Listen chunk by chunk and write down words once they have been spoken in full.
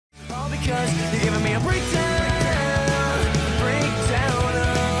because you're giving me a breakdown, breakdown.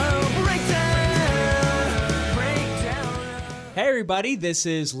 Hey everybody, this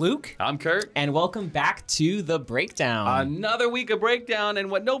is Luke. I'm Kurt. And welcome back to The Breakdown. Another week of Breakdown, and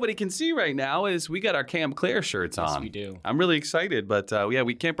what nobody can see right now is we got our Cam Clear shirts on. Yes, we do. I'm really excited, but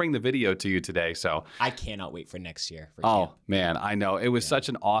we can't bring the video to you today, so. I cannot wait for next year. Man, I know. It was such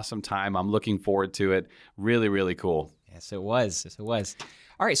an awesome time. I'm looking forward to it. Really, really cool. Yes, it was.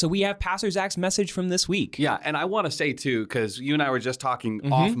 All right, so we have Pastor Zach's message from this week. Yeah, and I want to say, too, because you and I were just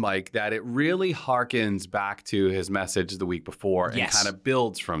talking off mic, that it really harkens back to his message the week before and kind of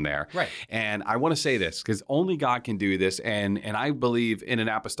builds from there. Right. And I want to say this, because only God can do this, and I believe in an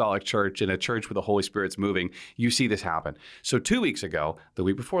apostolic church, in a church where the Holy Spirit's moving, you see this happen. So 2 weeks ago, the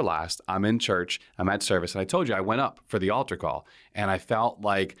week before last, I'm in church, I'm at service, and I told you I went up for the altar call, and I felt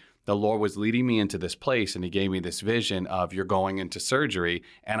like the Lord was leading me into this place, and he gave me this vision of you're going into surgery.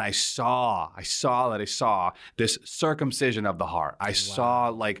 And I saw this circumcision of the heart. I saw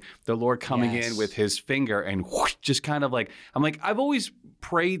like the Lord coming in with his finger and whoosh, just kind of like, I'm like, I've always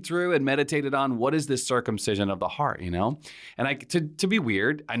prayed through and meditated on what is this circumcision of the heart, you know? And to be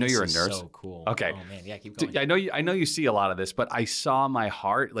weird, I know you're a nurse. So cool. Okay. Oh man, yeah, keep going. I know you see a lot of this, but I saw my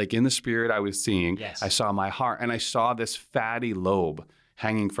heart, like in the spirit I was seeing, I saw my heart, and I saw this fatty lobe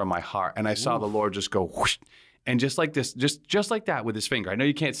hanging from my heart. And I saw the Lord just go whoosh, and just like this, just like that with his finger. I know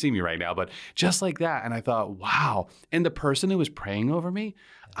you can't see me right now, but just like that. And I thought, wow. And the person who was praying over me,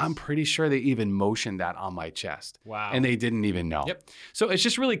 I'm pretty sure they even motioned that on my chest. Wow. And they didn't even know. Yep. So it's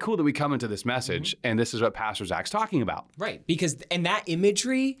just really cool that we come into this message, and this is what Pastor Zach's talking about. Right, because, and that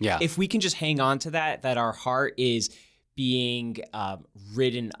imagery, if we can just hang on to that our heart is being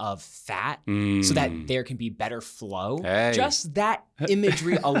ridden of fat so that there can be better flow. Hey. Just that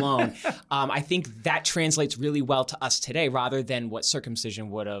imagery alone, I think that translates really well to us today rather than what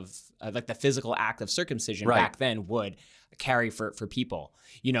circumcision would have, like the physical act of circumcision back then would carry for people.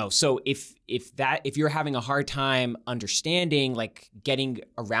 You know, so if you're having a hard time understanding, like getting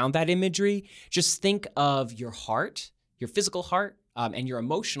around that imagery, just think of your heart, your physical heart, and your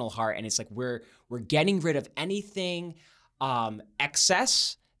emotional heart, and it's like we're getting rid of anything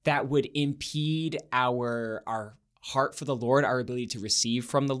excess that would impede our heart for the Lord, our ability to receive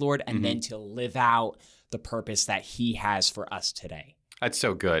from the Lord, and then to live out the purpose that he has for us today. That's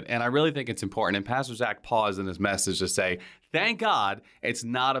so good. And I really think it's important. And Pastor Zach paused in his message to say, thank God it's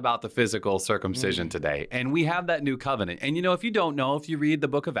not about the physical circumcision today. And we have that new covenant. And you know, if you don't know, if you read the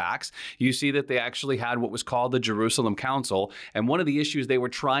book of Acts, you see that they actually had what was called the Jerusalem Council. And one of the issues they were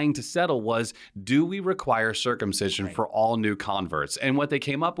trying to settle was, do we require circumcision for all new converts? And what they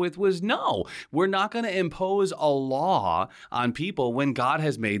came up with was, no, we're not going to impose a law on people when God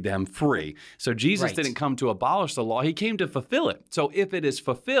has made them free. So Jesus didn't come to abolish the law. He came to fulfill it. So if it is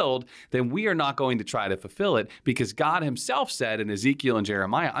fulfilled, then we are not going to try to fulfill it, because God himself said in Ezekiel and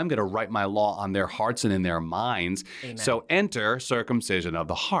Jeremiah, I'm going to write my law on their hearts and in their minds. Amen. So enter circumcision of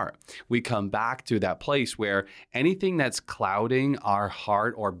the heart. We come back to that place where anything that's clouding our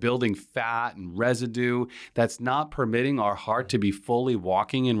heart or building fat and residue, that's not permitting our heart to be fully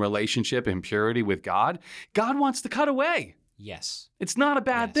walking in relationship and purity with God, God wants to cut away. Yes. It's not a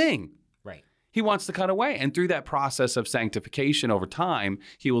bad thing. Right. He wants to cut away. And through that process of sanctification over time,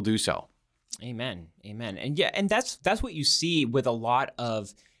 he will do so. Amen. And that's what you see with a lot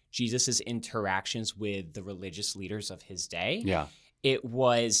of Jesus's interactions with the religious leaders of his day. Yeah. It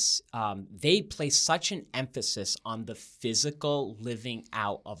was, they placed such an emphasis on the physical living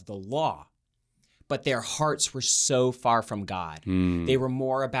out of the law, but their hearts were so far from God. They were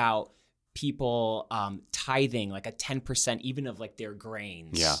more about people tithing like a 10% even of like their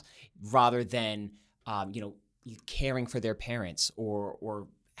grains, rather than caring for their parents or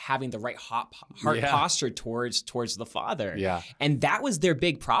having the right heart posture towards the Father. Yeah. And that was their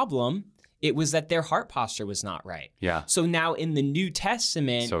big problem. It was that their heart posture was not right. Yeah. So now in the New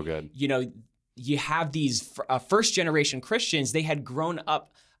Testament, so good. You have these first generation Christians. They had grown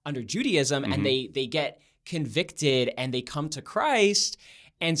up under Judaism, and they get convicted and they come to Christ.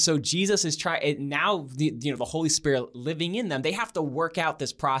 And so Jesus is trying now. The Holy Spirit living in them. They have to work out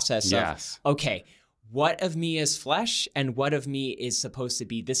this process of okay, what of me is flesh and what of me is supposed to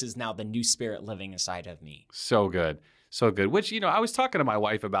be, this is now the new spirit living inside of me. So good. So good. Which, I was talking to my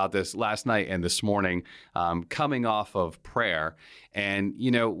wife about this last night and this morning, coming off of prayer. And,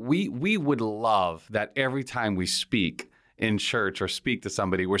 we would love that every time we speak in church or speak to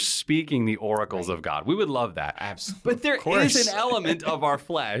somebody, we're speaking the oracles of God. We would love that. Absolutely. But there is an element of our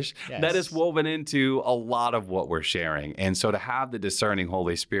flesh that is woven into a lot of what we're sharing. And so to have the discerning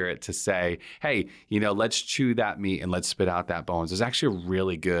Holy Spirit to say, hey, let's chew that meat and let's spit out that bones is actually a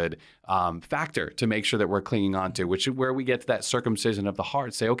really good factor to make sure that we're clinging on to, which is where we get to that circumcision of the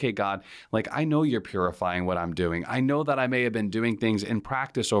heart. Say, okay, God, I know you're purifying what I'm doing. I know that I may have been doing things in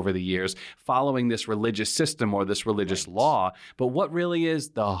practice over the years, following this religious system or this religious law, but what really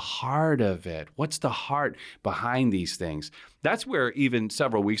is the heart of it? What's the heart behind these things? That's where even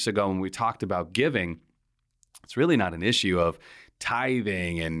several weeks ago when we talked about giving, it's really not an issue of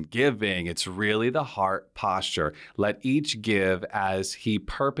tithing and giving. It's really the heart posture. Let each give as he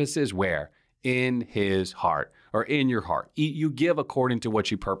purposes where? In his heart or in your heart. You give according to what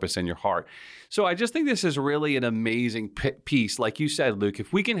you purpose in your heart. So I just think this is really an amazing piece. Like you said, Luke,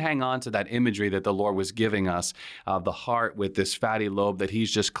 if we can hang on to that imagery that the Lord was giving us, the heart with this fatty lobe that he's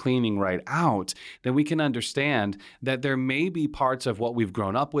just cleaning right out, then we can understand that there may be parts of what we've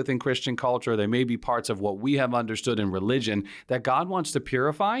grown up with in Christian culture, there may be parts of what we have understood in religion that God wants to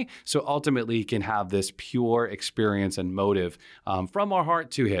purify, so ultimately he can have this pure experience and motive from our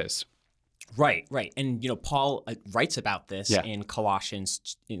heart to his. Right. And, Paul writes about this in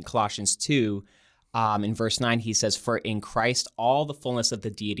Colossians 2. In verse 9, he says, "For in Christ all the fullness of the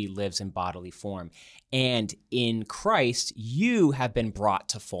deity lives in bodily form. And in Christ you have been brought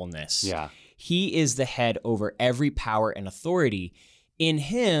to fullness. Yeah. He is the head over every power and authority. In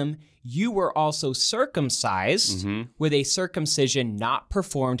him you were also circumcised with a circumcision not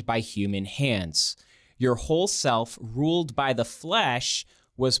performed by human hands. Your whole self, ruled by the flesh,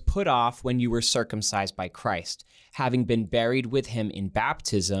 was put off when you were circumcised by Christ, having been buried with him in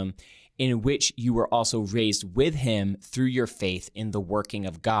baptism, in which you were also raised with him through your faith in the working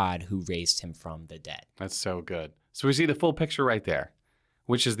of God who raised him from the dead." That's so good. So we see the full picture right there,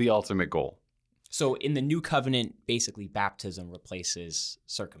 which is the ultimate goal. So in the new covenant, basically baptism replaces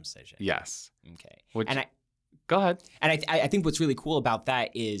circumcision. Yes. Okay. Go ahead. And I think what's really cool about that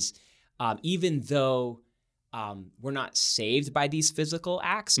is even though we're not saved by these physical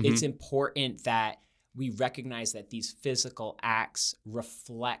acts, it's important that we recognize that these physical acts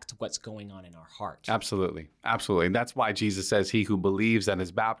reflect what's going on in our heart. Absolutely. And that's why Jesus says he who believes and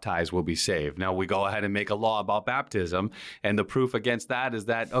is baptized will be saved. Now we go ahead and make a law about baptism. And the proof against that is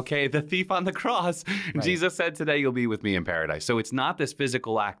that, okay, the thief on the cross, Jesus said, today you'll be with me in paradise. So it's not this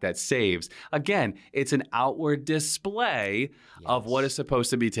physical act that saves. Again, it's an outward display of what is supposed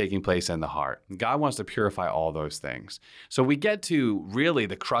to be taking place in the heart. God wants to purify all those things. So we get to really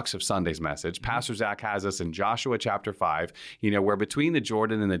the crux of Sunday's message. Pastor Zach has us in Joshua chapter 5, we're between the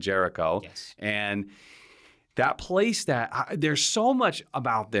Jordan and the Jericho. Yes. And that place there's so much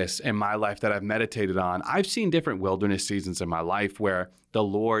about this in my life that I've meditated on. I've seen different wilderness seasons in my life where the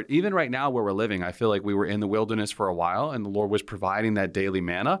Lord, even right now where we're living, I feel like we were in the wilderness for a while and the Lord was providing that daily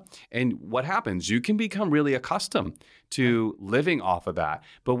manna. And what happens? You can become really accustomed to living off of that.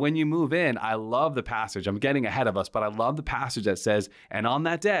 But when you move in, I love the passage. I'm getting ahead of us, but I love the passage that says, and on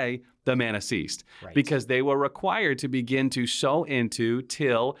that day, the manna ceased. Right. Because they were required to begin to sow into,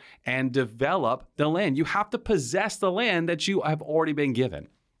 till, and develop the land. You have to possess the land that you have already been given.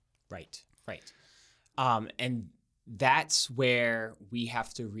 Right. And that's where we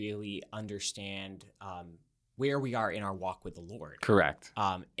have to really understand where we are in our walk with the Lord. Correct.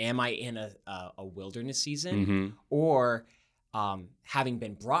 Am I in a wilderness season? Or having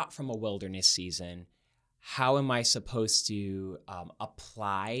been brought from a wilderness season, how am I supposed to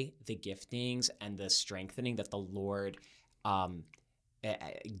apply the giftings and the strengthening that the Lord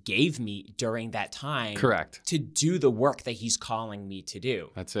gave me during that time? Correct. To do the work that he's calling me to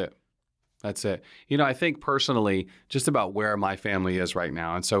do? That's it. I think personally, just about where my family is right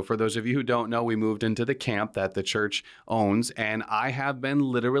now. And so for those of you who don't know, we moved into the camp that the church owns. And I have been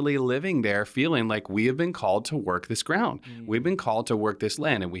literally living there feeling like we have been called to work this ground. We've been called to work this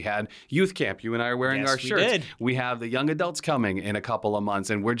land. And we had youth camp. You and I are wearing our shirts. Did. We have the young adults coming in a couple of months.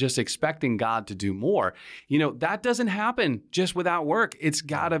 And we're just expecting God to do more. That doesn't happen just without work. It's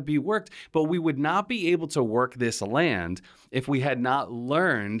got to be worked. But we would not be able to work this land if we had not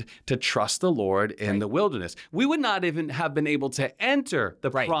learned to trust the Lord in the wilderness. We would not even have been able to enter the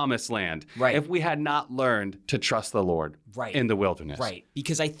promised land if we had not learned to trust the Lord in the wilderness. Right.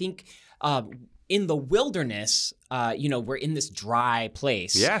 Because I think in the wilderness, we're in this dry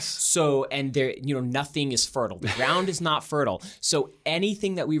place. Yes. So, and there, nothing is fertile. The ground is not fertile. So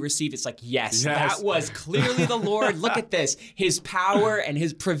anything that we receive, it's like, yes, that was clearly the Lord. Look at this. His power and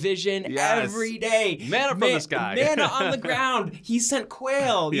his provision every day. Manna from the sky. Manna on the ground. He sent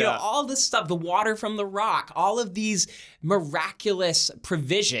quail, Yeah. all this stuff, the water from the rock, all of these miraculous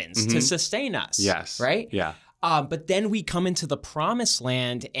provisions to sustain us. Yes. Right? Yeah. But then we come into the promised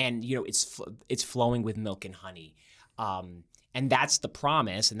land and, it's flowing with milk and honey. And that's the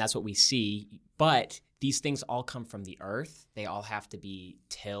promise and that's what we see. But these things all come from the earth. They all have to be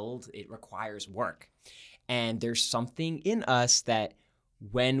tilled. It requires work. And there's something in us that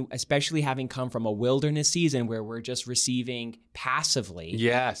especially having come from a wilderness season where we're just receiving passively.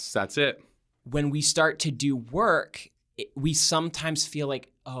 Yes, that's it. When we start to do work, we sometimes feel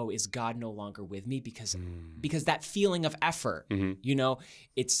like, oh, is God no longer with me? Because that feeling of effort,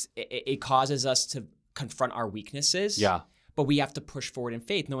 it causes us to confront our weaknesses. Yeah. But we have to push forward in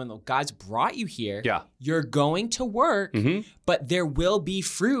faith, knowing that God's brought you here. Yeah. You're going to work, but there will be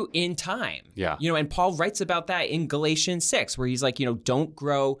fruit in time. Yeah. And Paul writes about that in Galatians 6, where he's like, don't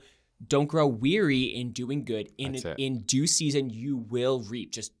grow weary in doing good. In due season, you will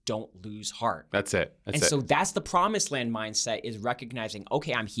reap. Just don't lose heart. That's it. So that's the promised land mindset, is recognizing,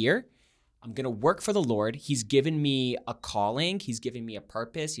 okay, I'm here. I'm going to work for the Lord. He's given me a calling. He's given me a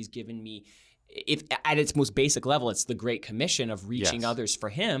purpose. He's given me, if at its most basic level, it's the Great Commission of reaching others for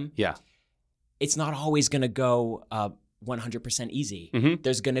him. Yeah. It's not always going to go 100% easy.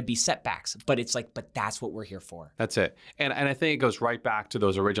 There's going to be setbacks, but that's what we're here for. That's it. And I think it goes right back to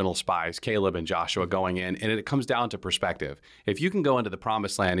those original spies, Caleb and Joshua, going in, and it comes down to perspective. If you can go into the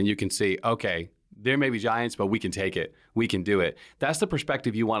promised land and you can see, okay, there may be giants, but we can take it. We can do it. That's the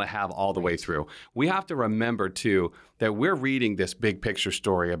perspective you want to have all the way through. We have to remember, too, that we're reading this big picture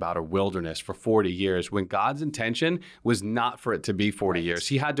story about a wilderness for 40 years when God's intention was not for it to be 40 years.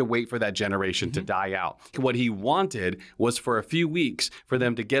 He had to wait for that generation to die out. What he wanted was for a few weeks for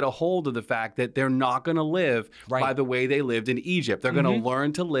them to get a hold of the fact that they're not going to live by the way they lived in Egypt. They're going to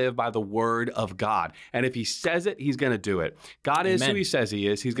learn to live by the word of God. And if he says it, he's going to do it. God is who he says he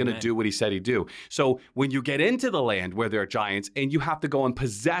is. He's going to do what he said he'd do. So when you get into the land where there are giants and you have to go and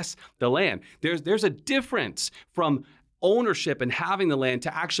possess the land, there's a difference from ownership and having the land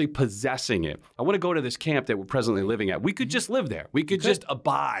to actually possessing it. I want to go to this camp that we're presently living at. We could just live there. We could just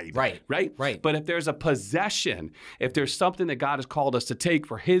abide. Right. But if there's a possession, if there's something that God has called us to take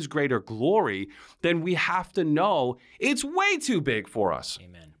for his greater glory, then we have to know it's way too big for us.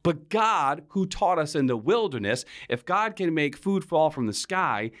 Amen. But God, who taught us in the wilderness, if God can make food fall from the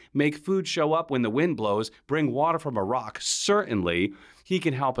sky, make food show up when the wind blows, bring water from a rock, certainly he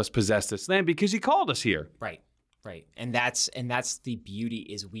can help us possess this land because he called us here. Right. And that's the beauty,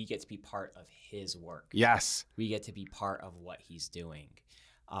 is we get to be part of his work. Yes. We get to be part of what he's doing.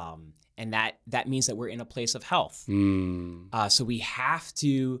 And that means that we're in a place of health. So we have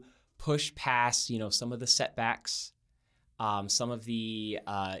to push past, some of the setbacks, some of the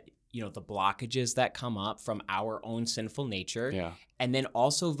the blockages that come up from our own sinful nature. Yeah. And then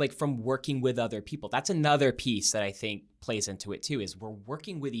also from working with other people. That's another piece that I think plays into it too, is we're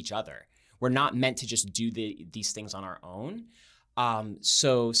working with each other. We're not meant to just do these things on our own.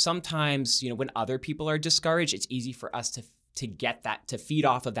 So sometimes, when other people are discouraged, it's easy for us to get that, to feed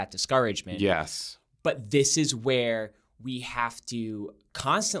off of that discouragement. Yes. But this is where we have to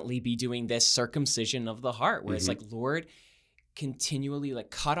constantly be doing this circumcision of the heart, where it's like, Lord, continually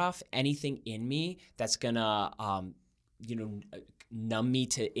cut off anything in me that's gonna numb me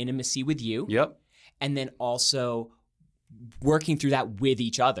to intimacy with you. Yep. And then also working through that with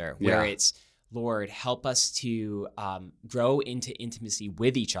each other, where it's, Lord, help us to grow into intimacy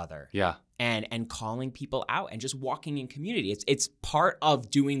with each other. Yeah. And calling people out and just walking in community. It's part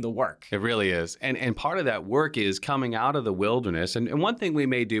of doing the work. It really is. And part of that work is coming out of the wilderness. And one thing we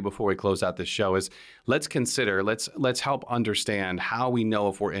may do before we close out this show is let's help understand how we know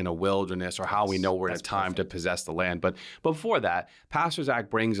if we're in a wilderness or how we know we're in a time to possess the land. But before that, Pastor Zach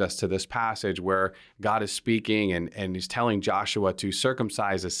brings us to this passage where God is speaking and he's telling Joshua to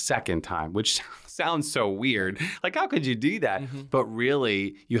circumcise a second time, which sounds so weird. How could you do that? But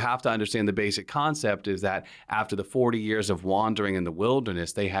really, you have to understand the basic concept is that after the 40 years of wandering in the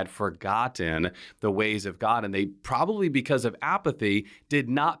wilderness, they had forgotten the ways of God. And they probably, because of apathy, did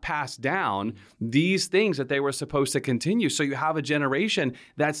not pass down these things that they were supposed to continue. So you have a generation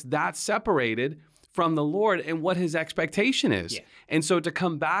that's that separated from the Lord and what his expectation is. Yeah. And so to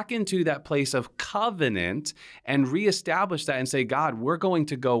come back into that place of covenant and reestablish that and say, God, we're going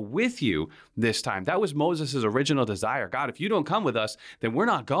to go with you this time. That was Moses' original desire. God, if you don't come with us, then we're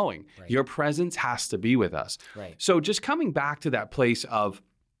not going. Right. Your presence has to be with us. Right. So just coming back to that place of,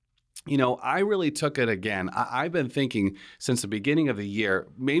 you know, I really took it again. I've been thinking since the beginning of the year,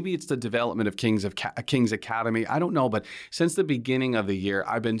 maybe it's the development of King's Academy. I don't know, but since the beginning of the year,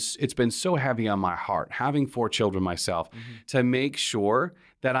 it's been so heavy on my heart, having 4 children myself, to make sure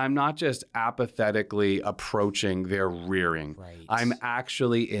that I'm not just apathetically approaching their rearing. Right. I'm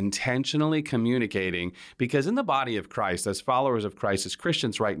actually intentionally communicating, because in the body of Christ, as followers of Christ, as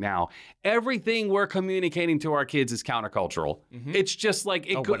Christians right now, everything we're communicating to our kids is countercultural. It's just like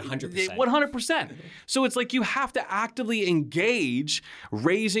it 100%. 100%. So it's like you have to actively engage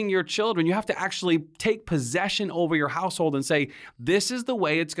raising your children. You have to actually take possession over your household and say, this is the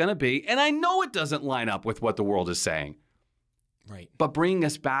way it's going to be. And I know it doesn't line up with what the world is saying. Right. But bringing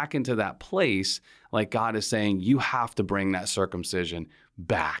us back into that place, like God is saying, you have to bring that circumcision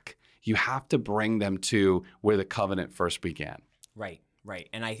back. You have to bring them to where the covenant first began. Right. Right.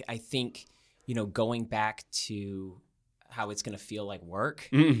 And I think, you know, going back to how it's going to feel like work,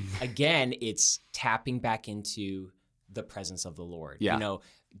 again, it's tapping back into the presence of the Lord. Yeah. You know,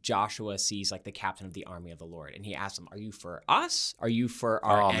 Joshua sees like the captain of the army of the Lord, and he asks him, are you for us? Are you for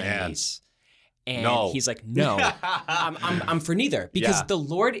our enemies? And No. he's like, no, I'm for neither, because Yeah. the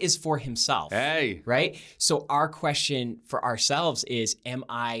Lord is for himself. Hey. Right? So our question for ourselves is, am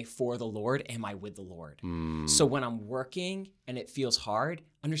I for the Lord? Am I with the Lord? So when I'm working and it feels hard,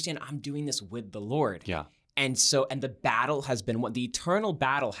 understand I'm doing this with the Lord. Yeah. And the battle has been won. The eternal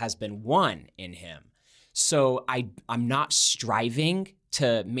battle has been won in him. So I'm not striving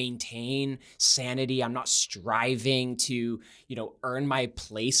to maintain sanity. I'm not striving to, you know, earn my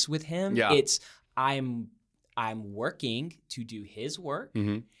place with him. Yeah. It's I'm working to do his work.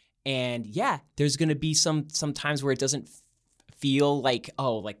 And yeah, there's going to be some times where it doesn't feel like,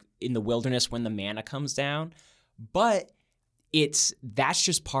 oh, like in the wilderness when the manna comes down, but that's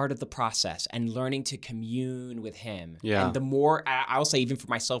just part of the process and learning to commune with him. Yeah. And the more, I'll say even for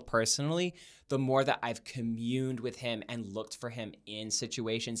myself personally, the more that I've communed with him and looked for him in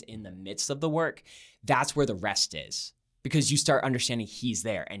situations in the midst of the work, that's where the rest is. Because you start understanding he's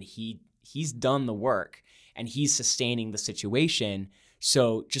there and he's done the work and he's sustaining the situation.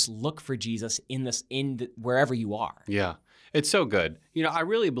 So just look for Jesus wherever you are. Yeah. It's so good. You know, I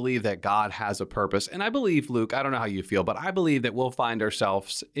really believe that God has a purpose. And I believe, Luke, I don't know how you feel, but I believe that we'll find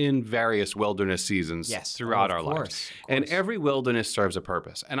ourselves in various wilderness seasons throughout our lives. And every wilderness serves a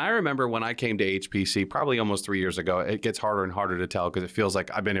purpose. And I remember when I came to HPC, probably almost 3 years ago, it gets harder and harder to tell because it feels like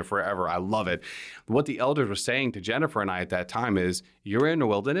I've been here forever. I love it. What the elders were saying to Jennifer and I at that time is, you're in the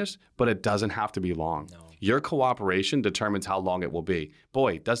wilderness, but it doesn't have to be long. No. Your cooperation determines how long it will be.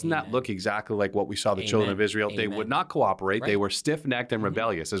 Boy, doesn't that look exactly like what we saw the children of Israel? They would not cooperate. Right. They were stiff-necked and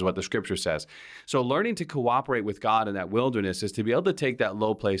rebellious, is what the scripture says. So learning to cooperate with God in that wilderness is to be able to take that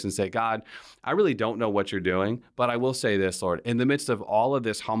low place and say, God, I really don't know what you're doing, but I will say this, Lord, in the midst of all of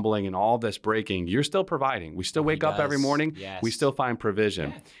this humbling and all this breaking, you're still providing. We still wake up every morning. Yes. We still find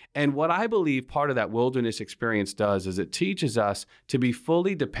provision. Yeah. And what I believe part of that wilderness experience does is it teaches us to be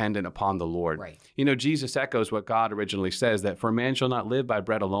fully dependent upon the Lord. Right. You know, Jesus echoes what God originally says, that for man shall not live by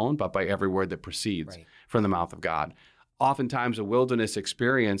bread alone, but by every word that proceeds from the mouth of God. Oftentimes, a wilderness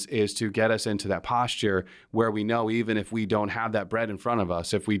experience is to get us into that posture where we know even if we don't have that bread in front of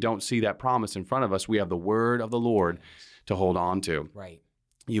us, if we don't see that promise in front of us, we have the word of the Lord to hold on to. Right.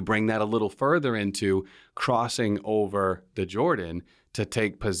 You bring that a little further into crossing over the Jordan to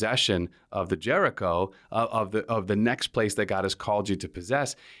take possession of the Jericho, of the next place that God has called you to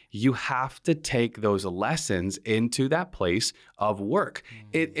possess. You have to take those lessons into that place of work.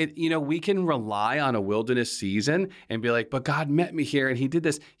 You know, we can rely on a wilderness season and be like, but God met me here and he did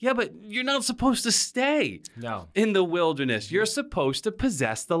this. Yeah, but you're not supposed to stay in the wilderness. You're supposed to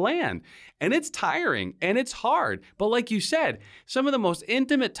possess the land. And it's tiring and it's hard. But like you said, some of the most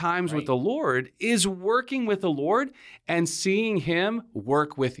intimate times with the Lord is working with the Lord and seeing him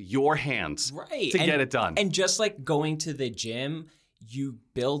work with your hands to get it done. And just like going to the gym, you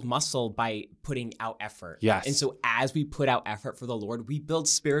build muscle by putting out effort. Yes. And so as we put out effort for the Lord, we build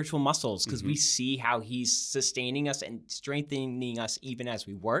spiritual muscles because we see how he's sustaining us and strengthening us even as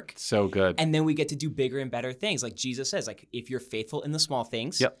we work. So good. And then we get to do bigger and better things. Like Jesus says, like if you're faithful in the small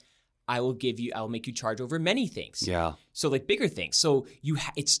things, I will make you charge over many things. Yeah. So like bigger things. So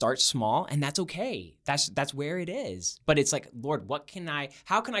it starts small and that's okay. That's where it is. But it's like, Lord,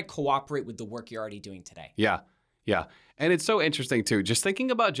 how can I cooperate with the work you're already doing today? Yeah. Yeah. And it's so interesting, too. Just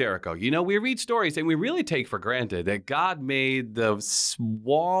thinking about Jericho, we read stories and we really take for granted that God made the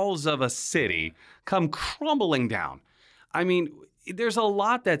walls of a city come crumbling down. I mean, there's a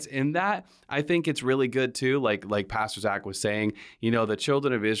lot that's in that. I think it's really good, too. Like Pastor Zach was saying, the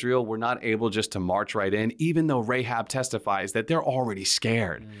children of Israel were not able just to march right in, even though Rahab testifies that they're already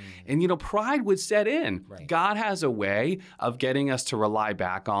scared. And, pride would set in. Right. God has a way of getting us to rely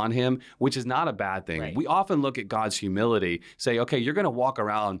back on him, which is not a bad thing. Right. We often look at God's humility, say, okay, you're going to walk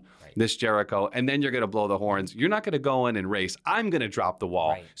around this Jericho, and then you're going to blow the horns. You're not going to go in and race. I'm going to drop the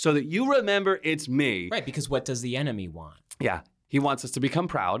wall so that you remember it's me. Right, because what does the enemy want? Yeah. He wants us to become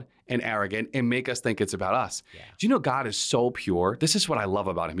proud and arrogant and make us think it's about us. Yeah. Do you know God is so pure? This is what I love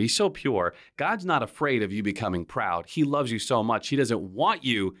about him. He's so pure. God's not afraid of you becoming proud. He loves you so much. He doesn't want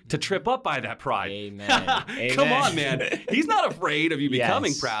you to trip up by that pride. Amen. Amen. Come on, man. He's not afraid of you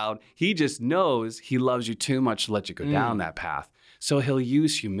becoming proud. He just knows he loves you too much to let you go down that path. So he'll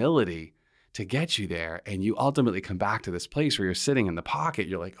use humility to get you there. And you ultimately come back to this place where you're sitting in the pocket.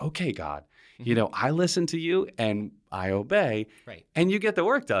 You're like, okay, God, I listen to you and I obey, and you get the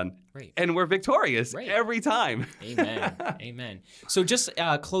work done, and we're victorious every time. Amen. Amen. So just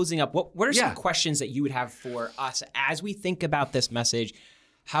closing up, what are some questions that you would have for us as we think about this message?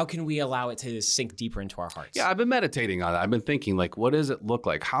 How can we allow it to sink deeper into our hearts? Yeah, I've been meditating on it. I've been thinking, what does it look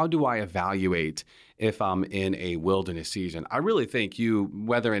like? How do I evaluate if I'm in a wilderness season? I really think you,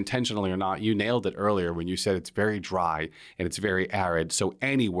 whether intentionally or not, you nailed it earlier when you said it's very dry and it's very arid. So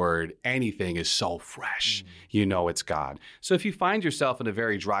any word, anything is so fresh. It's God. So if you find yourself in a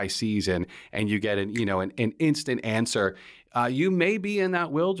very dry season and you get an instant answer, you may be in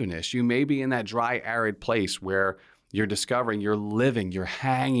that wilderness. You may be in that dry, arid place where you're discovering, you're living, you're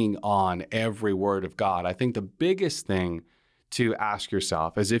hanging on every word of God. I think the biggest thing to ask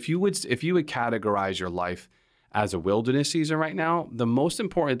yourself is if you would categorize your life as a wilderness season right now, the most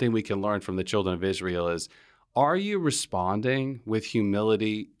important thing we can learn from the children of Israel is, are you responding with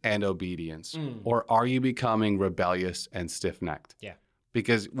humility and obedience, or are you becoming rebellious and stiff-necked? Yeah.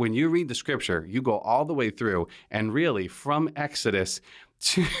 Because when you read the scripture, you go all the way through, and really from Exodus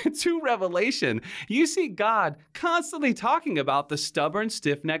to Revelation, you see God constantly talking about the stubborn,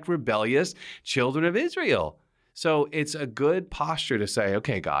 stiff-necked, rebellious children of Israel. So it's a good posture to say,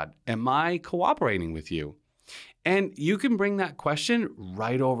 okay, God, am I cooperating with you? And you can bring that question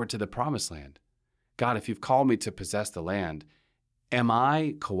right over to the promised land. God, if you've called me to possess the land, am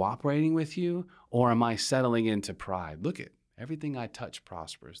I cooperating with you, or am I settling into pride? Look at everything I touch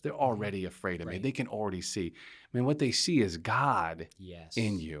prospers. They're already afraid of me. They can already see. I mean, what they see is God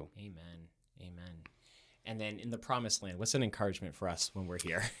in you. Amen. Amen. And then in the promised land, what's an encouragement for us when we're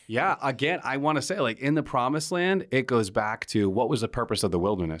here? Yeah, again, I want to say, in the promised land, it goes back to what was the purpose of the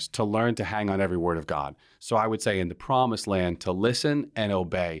wilderness? To learn to hang on every word of God. So I would say in the promised land, to listen and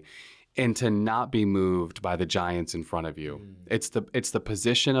obey, and to not be moved by the giants in front of you. It's the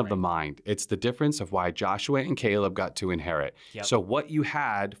position of the mind. It's the difference of why Joshua and Caleb got to inherit. So what you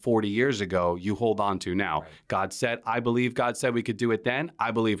had 40 years ago, you hold on to now. God said, I believe God said we could do it then.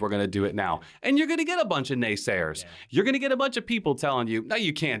 I believe we're going to do it now. And you're going to get a bunch of naysayers. You're going to get a bunch of people telling you, no,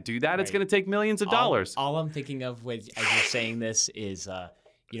 you can't do that. It's going to take millions of dollars. All I'm thinking of as you're saying this is,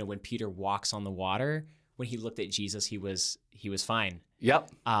 when Peter walks on the water, when he looked at Jesus, he was fine.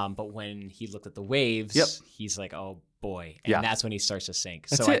 Yep. But when he looked at the waves, he's like, oh boy. And that's when he starts to sink.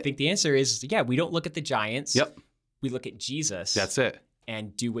 That's so it. I think the answer is, we don't look at the giants. Yep. We look at Jesus. That's it.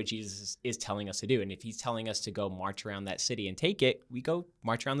 And do what Jesus is telling us to do. And if he's telling us to go march around that city and take it, we go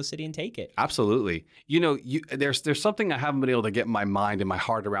march around the city and take it. Absolutely. There's something I haven't been able to get my mind and my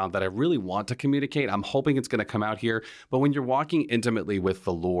heart around that I really want to communicate. I'm hoping it's going to come out here. But when you're walking intimately with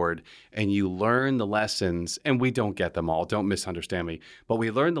the Lord and you learn the lessons, and we don't get them all, don't misunderstand me, but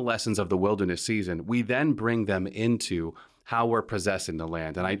we learn the lessons of the wilderness season, we then bring them into how we're possessing the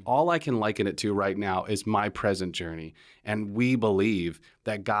land. And all I can liken it to right now is my present journey. And we believe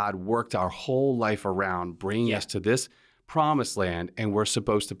that God worked our whole life around bringing us to this promised land, and we're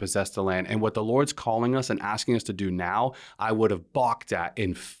supposed to possess the land. And what the Lord's calling us and asking us to do now, I would have balked at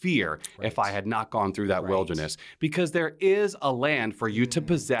in fear if I had not gone through that wilderness. Because there is a land for you to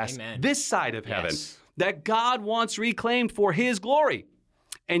possess this side of heaven that God wants reclaimed for his glory.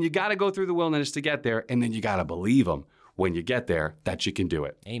 And you got to go through the wilderness to get there, and then you got to believe him when you get there that you can do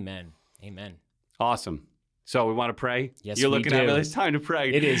it. Amen. Amen. Awesome. So we want to pray? Yes, You're we looking do. at me. It's time to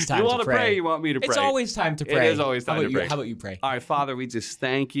pray. It is time to pray. You want to pray? You want me to pray? It's always time to pray. It is always time to pray. How about you pray? All right, Father, we just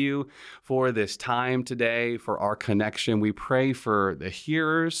thank you for this time today, for our connection. We pray for the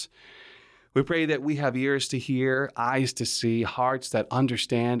hearers. We pray that we have ears to hear, eyes to see, hearts that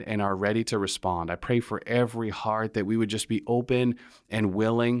understand and are ready to respond. I pray for every heart that we would just be open and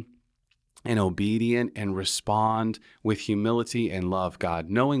willing and obedient and respond with humility and love, God,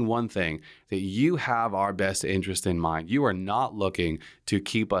 knowing one thing, that you have our best interest in mind. You are not looking to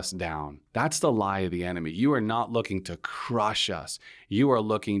keep us down. That's the lie of the enemy. You are not looking to crush us. You are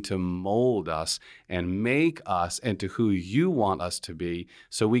looking to mold us and make us into who you want us to be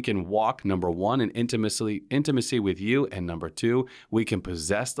so we can walk, number one, in intimacy with you, and number two, we can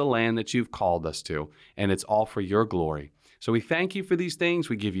possess the land that you've called us to, and it's all for your glory. So we thank you for these things.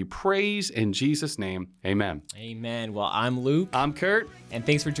 We give you praise in Jesus' name. Amen. Amen. Well, I'm Luke. I'm Kurt. And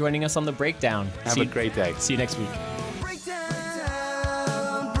thanks for joining us on The Breakdown. Have a great day. See you next week.